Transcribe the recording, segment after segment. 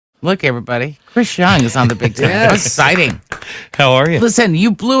Look, everybody. Chris Young is on the big time. How exciting. How are you? Listen, you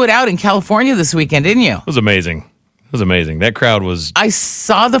blew it out in California this weekend, didn't you? It was amazing. That crowd was... I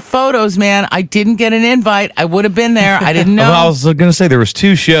saw the photos, man. I didn't get an invite. I would have been there. I didn't know. Well, I was going to say there was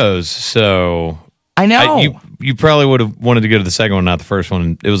 2 shows, so... I know. You probably would have wanted to go to the second one, not the first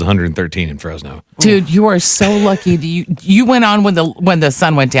one. It was 113 in Fresno. Dude, you are so lucky. You went on when the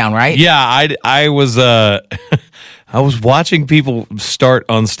sun went down, right? Yeah, I was I was watching people start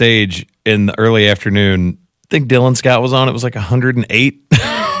on stage in the early afternoon. I think Dylan Scott was on. It was like 108.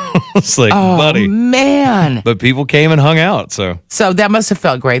 It's like, buddy, man. But people came and hung out. So that must have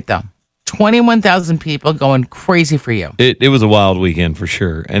felt great, though. 21,000 people going crazy for you. It was a wild weekend for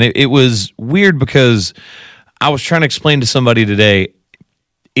sure. And it was weird because I was trying to explain to somebody today,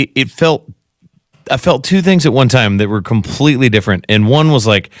 I felt 2 things at one time that were completely different. And one was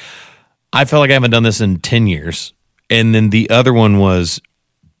like, I felt like I haven't done this in 10 years. And then the other one was,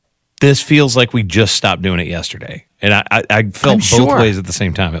 this feels like we just stopped doing it yesterday. And I felt both ways at the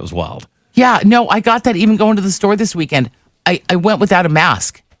same time. It was wild. Yeah, no, I got that even going to the store this weekend. I went without a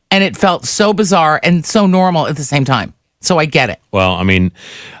mask. And it felt so bizarre and so normal at the same time. So I get it. Well, I mean,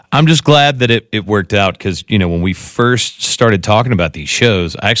 I'm just glad that it worked out because, when we first started talking about these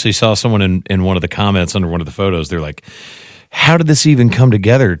shows, I actually saw someone in one of the comments under one of the photos. They're like, how did this even come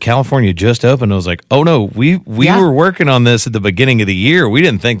together? California just opened. I was like, oh, no, we were working on this at the beginning of the year. We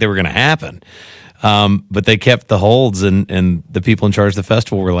didn't think they were going to happen. But they kept the holds, and the people in charge of the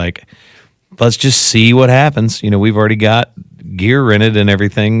festival were like, let's just see what happens. We've already got gear rented and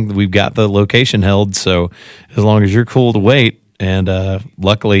everything. We've got the location held. So as long as you're cool to wait. And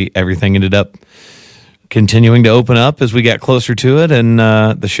luckily, everything ended up continuing to open up as we got closer to it. And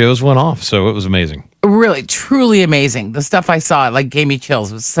the shows went off. So it was amazing. Really, truly amazing. The stuff I saw gave me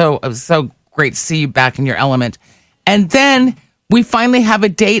chills. It was so great to see you back in your element. And then we finally have a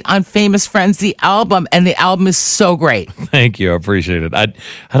date on Famous Friends, the album, and the album is so great. Thank you. I appreciate it. I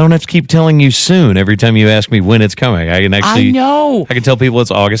don't have to keep telling you soon every time you ask me when it's coming. I know. I can tell people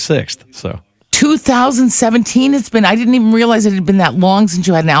it's August 6th. So 2017 it's been. I didn't even realize it had been that long since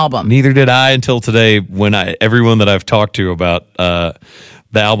you had an album. Neither did I until today when everyone that I've talked to about the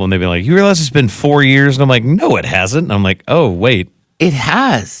album, they've been like, you realize it's been 4 years? And I'm like, no, it hasn't. And I'm like, oh, wait. It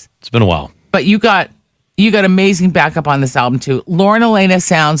has. It's been a while. But you got amazing backup on this album, too. Lauren Elena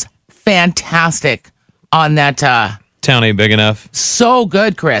sounds fantastic on that. Town Ain't Big Enough. So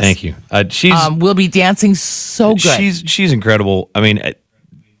good, Chris. Thank you. We'll Be Dancing so good. She's incredible. I mean,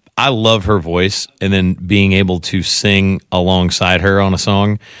 I love her voice, and then being able to sing alongside her on a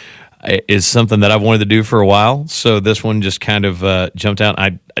song is something that I've wanted to do for a while. So this one just kind of jumped out.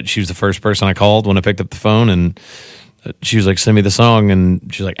 She was the first person I called when I picked up the phone, and she was like, send me the song.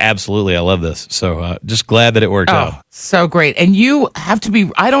 And she's like, absolutely, I love this. So just glad that it worked out. So great. And you have to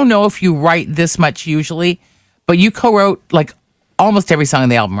be, I don't know if you write this much usually, but you co-wrote almost every song on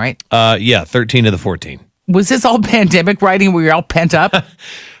the album, right? Yeah, 13 of the 14. Was this all pandemic writing where you're all pent up?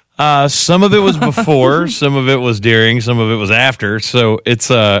 Some of it was before, some of it was during, some of it was after. So it's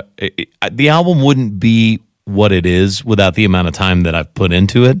the album wouldn't be what it is without the amount of time that I've put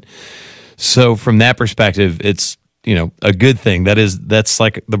into it. So from that perspective, it's a good thing. That's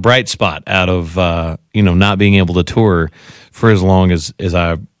like the bright spot out of not being able to tour for as long as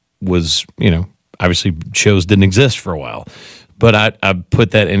I was. Obviously shows didn't exist for a while, but I put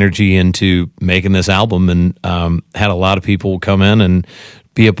that energy into making this album and had a lot of people come in and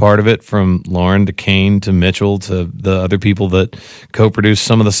be a part of it, from Lauren to Kane to Mitchell to the other people that co-produced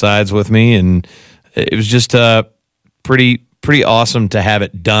some of the sides with me, and it was just pretty awesome to have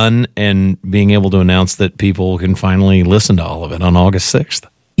it done and being able to announce that people can finally listen to all of it on August 6th.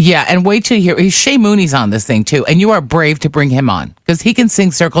 Yeah, and wait till you hear, Shay Mooney's on this thing too, and you are brave to bring him on because he can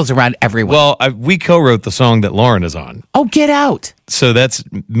sing circles around everyone. Well, we co-wrote the song that Lauren is on. Oh, get out. So that's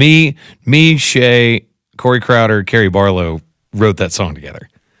me, Shay, Corey Crowder, Carrie Barlow wrote that song together.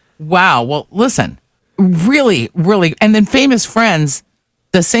 Wow. Well, listen, really, really, and then Famous Friends,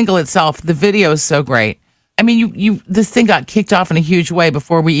 the single itself, the video is so great. I mean, this thing got kicked off in a huge way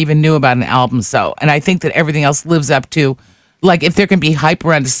before we even knew about an album. So, and I think that everything else lives up to, like, if there can be hype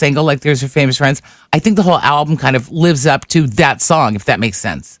around a single, like there's your Famous Friends, I think the whole album kind of lives up to that song, if that makes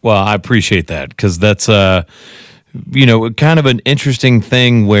sense. Well, I appreciate that because that's, kind of an interesting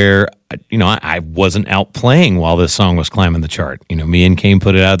thing where, I wasn't out playing while this song was climbing the chart. Me and Kane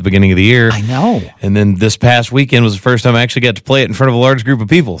put it out at the beginning of the year. I know. And then this past weekend was the first time I actually got to play it in front of a large group of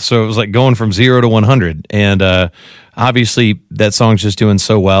people. So it was like going from 0 to 100. And obviously that song's just doing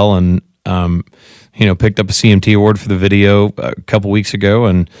so well. And, picked up a CMT award for the video a couple weeks ago.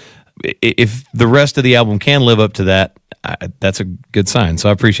 And if the rest of the album can live up to that, that's a good sign. So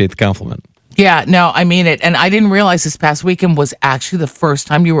I appreciate the compliment. Yeah, no, I mean it. And I didn't realize this past weekend was actually the first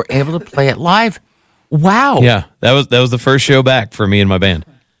time you were able to play it live. Wow. Yeah, that was the first show back for me and my band.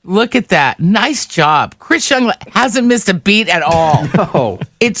 Look at that. Nice job. Chris Young hasn't missed a beat at all. No.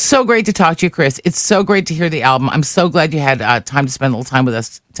 It's so great to talk to you, Chris. It's so great to hear the album. I'm so glad you had time to spend a little time with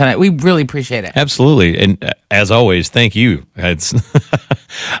us tonight. We really appreciate it. Absolutely. And as always, thank you.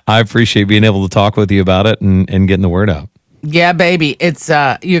 I appreciate being able to talk with you about it and getting the word out. Yeah, baby. It's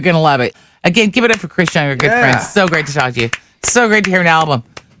you're going to love it. Again, give it up for Chris Young, our good friend. So great to talk to you. So great to hear an album.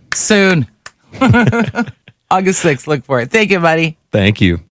 Soon. August 6th. Look for it. Thank you, buddy. Thank you.